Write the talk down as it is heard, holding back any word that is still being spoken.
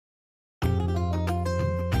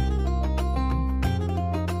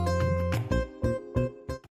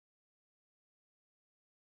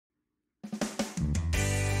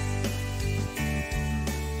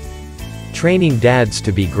Training dads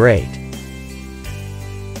to be great.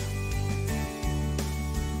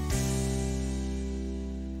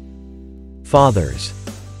 Fathers.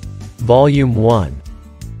 Volume 1.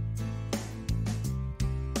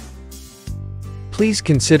 Please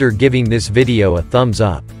consider giving this video a thumbs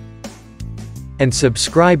up and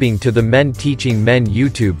subscribing to the Men Teaching Men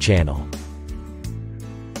YouTube channel.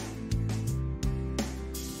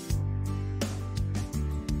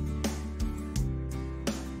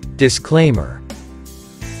 Disclaimer.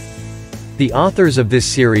 The authors of this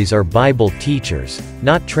series are Bible teachers,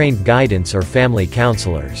 not trained guidance or family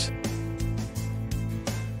counselors.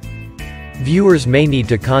 Viewers may need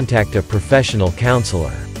to contact a professional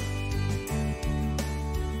counselor.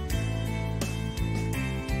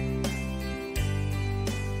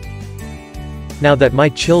 Now that my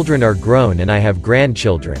children are grown and I have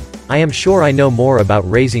grandchildren, I am sure I know more about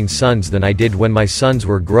raising sons than I did when my sons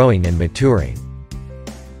were growing and maturing.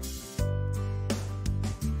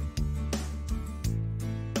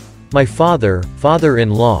 My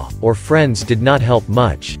father-in-law, or friends did not help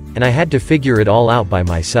much, and I had to figure it all out by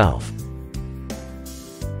myself.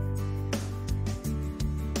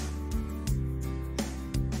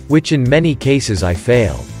 Which in many cases I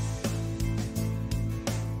failed.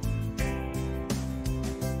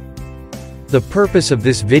 The purpose of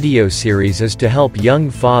this video series is to help young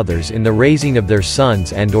fathers in the raising of their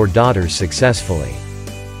sons and/or daughters successfully.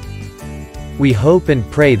 We hope and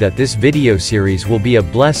pray that this video series will be a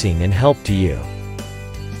blessing and help to you.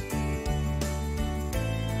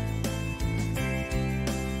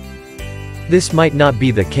 This might not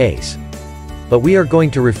be the case, but we are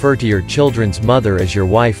going to refer to your children's mother as your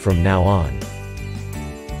wife from now on.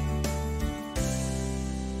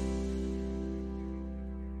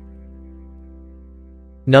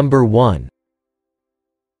 Number 1.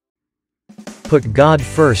 Put God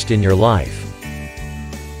first in your life.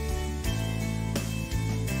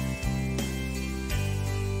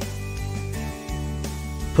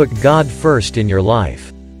 Put God first in your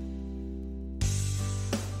life.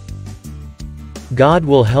 God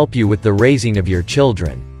will help you with the raising of your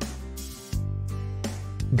children.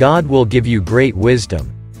 God will give you great wisdom.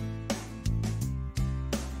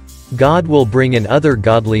 God will bring in other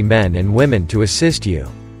godly men and women to assist you.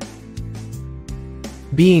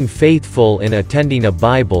 Being faithful in attending a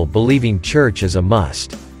Bible-believing church is a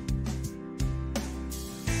must.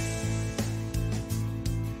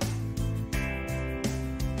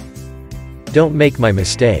 Don't make my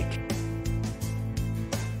mistake.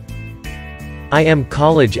 I am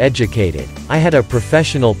college educated. I had a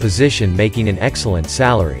professional position making an excellent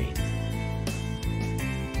salary.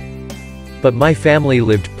 But my family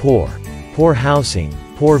lived poor. Poor housing,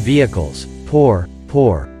 poor vehicles, poor.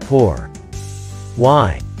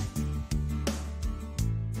 Why?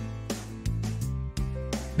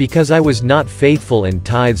 Because I was not faithful in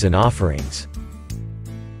tithes and offerings.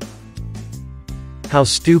 How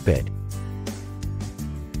stupid.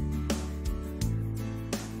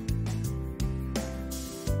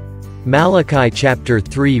 Malachi chapter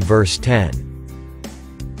 3 verse 10.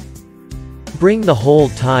 Bring the whole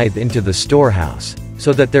tithe into the storehouse,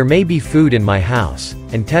 so that there may be food in my house,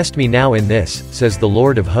 and test me now in this, says the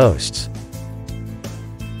Lord of hosts.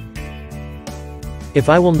 If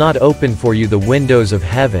I will not open for you the windows of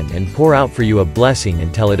heaven and pour out for you a blessing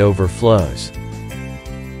until it overflows.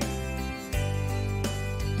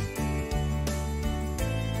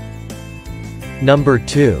 Number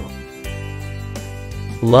 2.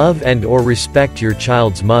 Love and/or respect your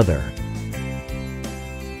child's mother.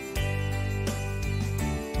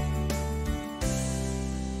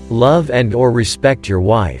 Love and/or respect your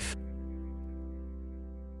wife.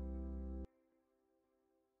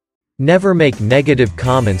 Never make negative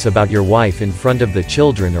comments about your wife in front of the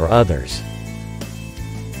children or others.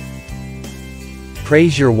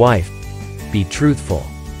 Praise your wife. Be truthful.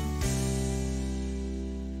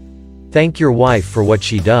 Thank your wife for what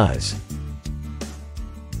she does.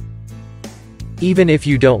 Even if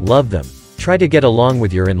you don't love them, try to get along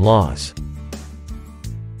with your in-laws.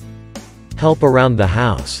 Help around the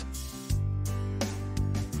house.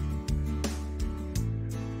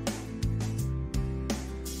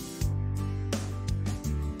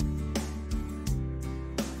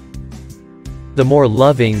 The more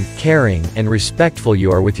loving, caring, and respectful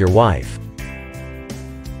you are with your wife,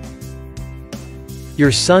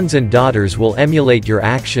 your sons and daughters will emulate your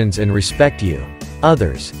actions and respect you,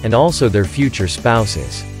 others, and also their future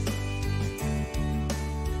spouses.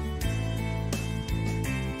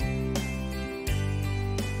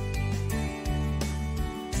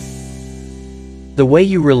 The way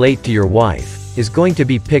you relate to your wife is going to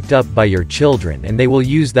be picked up by your children, and they will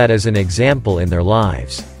use that as an example in their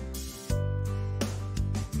lives.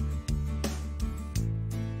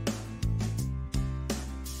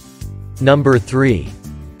 Number 3.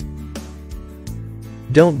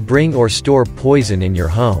 Don't bring or store poison in your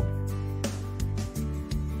home.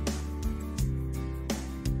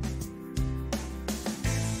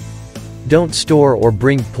 Don't store or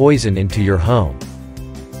bring poison into your home.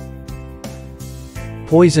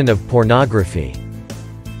 Poison of pornography.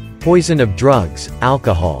 Poison of drugs,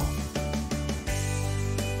 alcohol.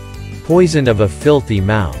 Poison of a filthy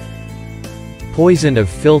mouth. Poison of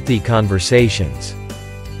filthy conversations.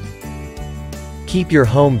 Keep your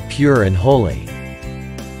home pure and holy.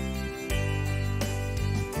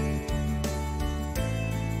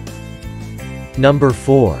 Number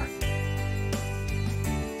 4.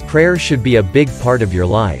 Prayer should be a big part of your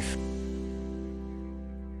life.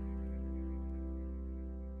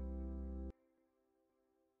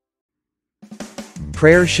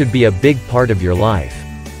 Prayer should be a big part of your life.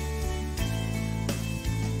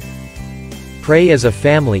 Pray as a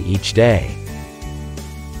family each day.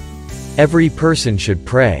 Every person should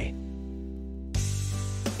pray.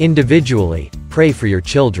 Individually, pray for your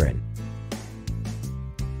children.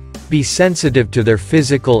 Be sensitive to their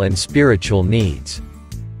physical and spiritual needs.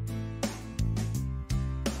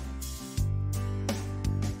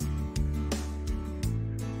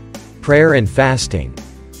 Prayer and fasting.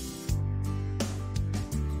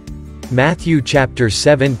 Matthew chapter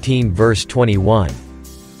 17 verse 21.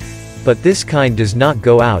 But this kind does not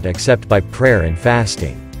go out except by prayer and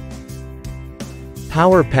fasting.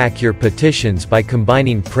 Power pack your petitions by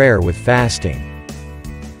combining prayer with fasting.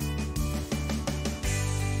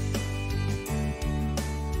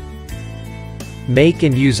 Make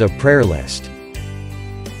and use a prayer list.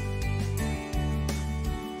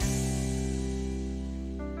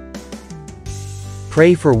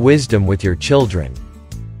 Pray for wisdom with your children.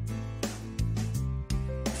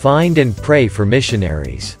 Find and pray for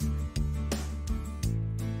missionaries.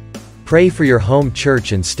 Pray for your home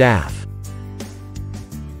church and staff.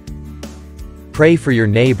 Pray for your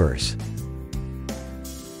neighbors.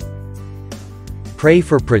 Pray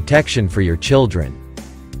for protection for your children.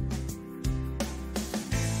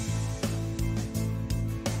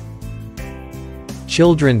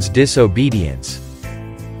 Children's disobedience.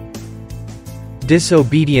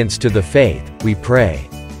 Disobedience to the faith, we pray.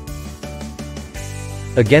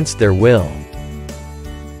 Against their will.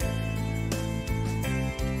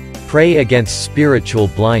 Pray against spiritual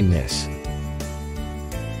blindness.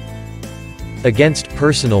 Against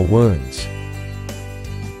personal wounds.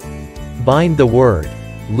 Bind the word,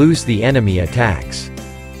 loose the enemy attacks.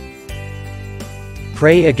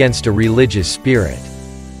 Pray against a religious spirit.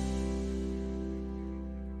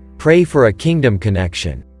 Pray for a kingdom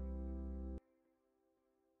connection.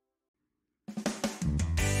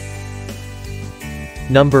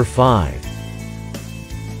 Number 5.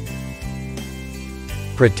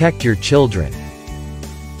 Protect your children.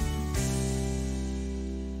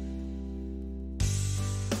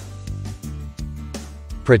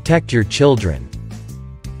 Protect your children.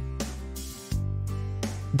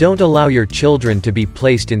 Don't allow your children to be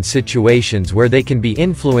placed in situations where they can be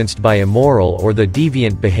influenced by immoral or the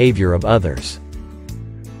deviant behavior of others.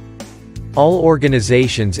 All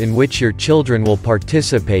organizations in which your children will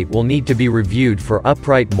participate will need to be reviewed for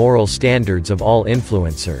upright moral standards of all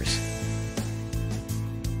influencers.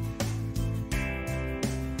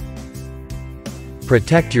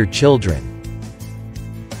 Protect your children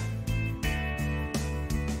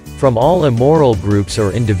from all immoral groups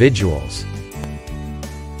or individuals.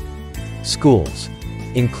 Schools,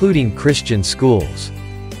 including Christian schools.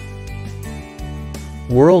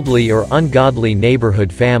 Worldly or ungodly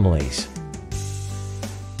neighborhood families.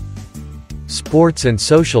 Sports and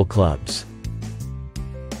social clubs.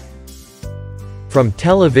 From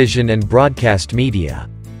television and broadcast media.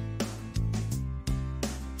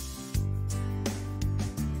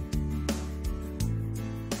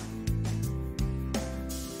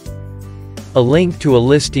 A link to a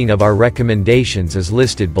listing of our recommendations is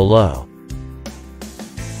listed below.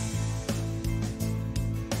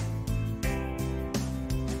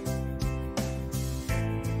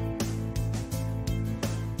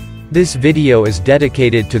 This video is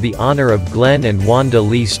dedicated to the honor of Glenn and Wanda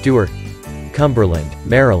Lee Stewart, Cumberland,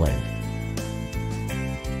 Maryland.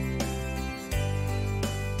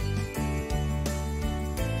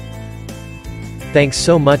 Thanks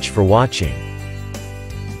so much for watching.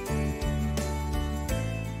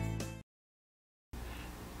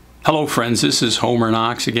 Hello friends, this is Homer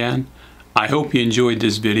Knox again. I hope you enjoyed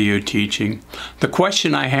this video teaching. The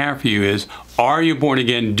question I have for you is, are you born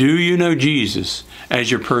again? Do you know Jesus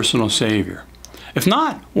as your personal Savior? If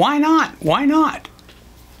not, why not? Why not?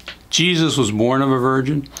 Jesus was born of a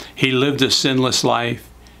virgin. He lived a sinless life.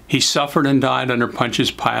 He suffered and died under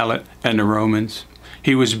Pontius Pilate and the Romans.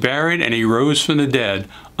 He was buried and he rose from the dead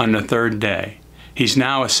on the third day. He's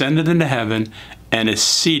now ascended into heaven and is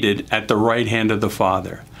seated at the right hand of the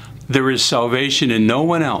Father. There is salvation in no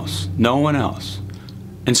one else, no one else.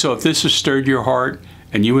 And so if this has stirred your heart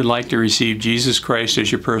and you would like to receive Jesus Christ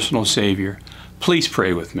as your personal Savior, please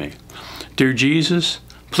pray with me. Dear Jesus,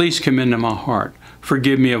 please come into my heart.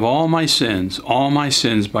 Forgive me of all my sins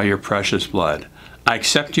by your precious blood. I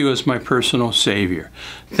accept you as my personal Savior.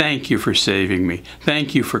 Thank you for saving me.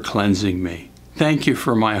 Thank you for cleansing me. Thank you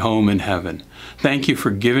for my home in heaven. Thank you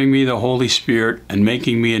for giving me the Holy Spirit and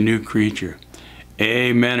making me a new creature.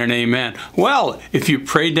 Amen and amen. Well, if you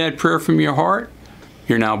prayed that prayer from your heart,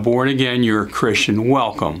 you're now born again, you're a Christian.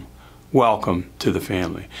 Welcome. Welcome to the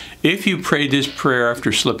family. If you prayed this prayer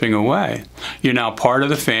after slipping away, you're now part of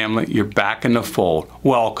the family. You're back in the fold.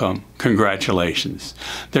 Welcome. Congratulations.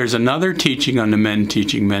 There's another teaching on the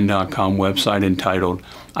menteachingmen.com website entitled,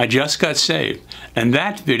 I Just Got Saved. And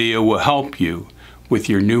that video will help you with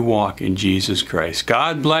your new walk in Jesus Christ.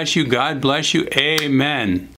 God bless you. God bless you. Amen.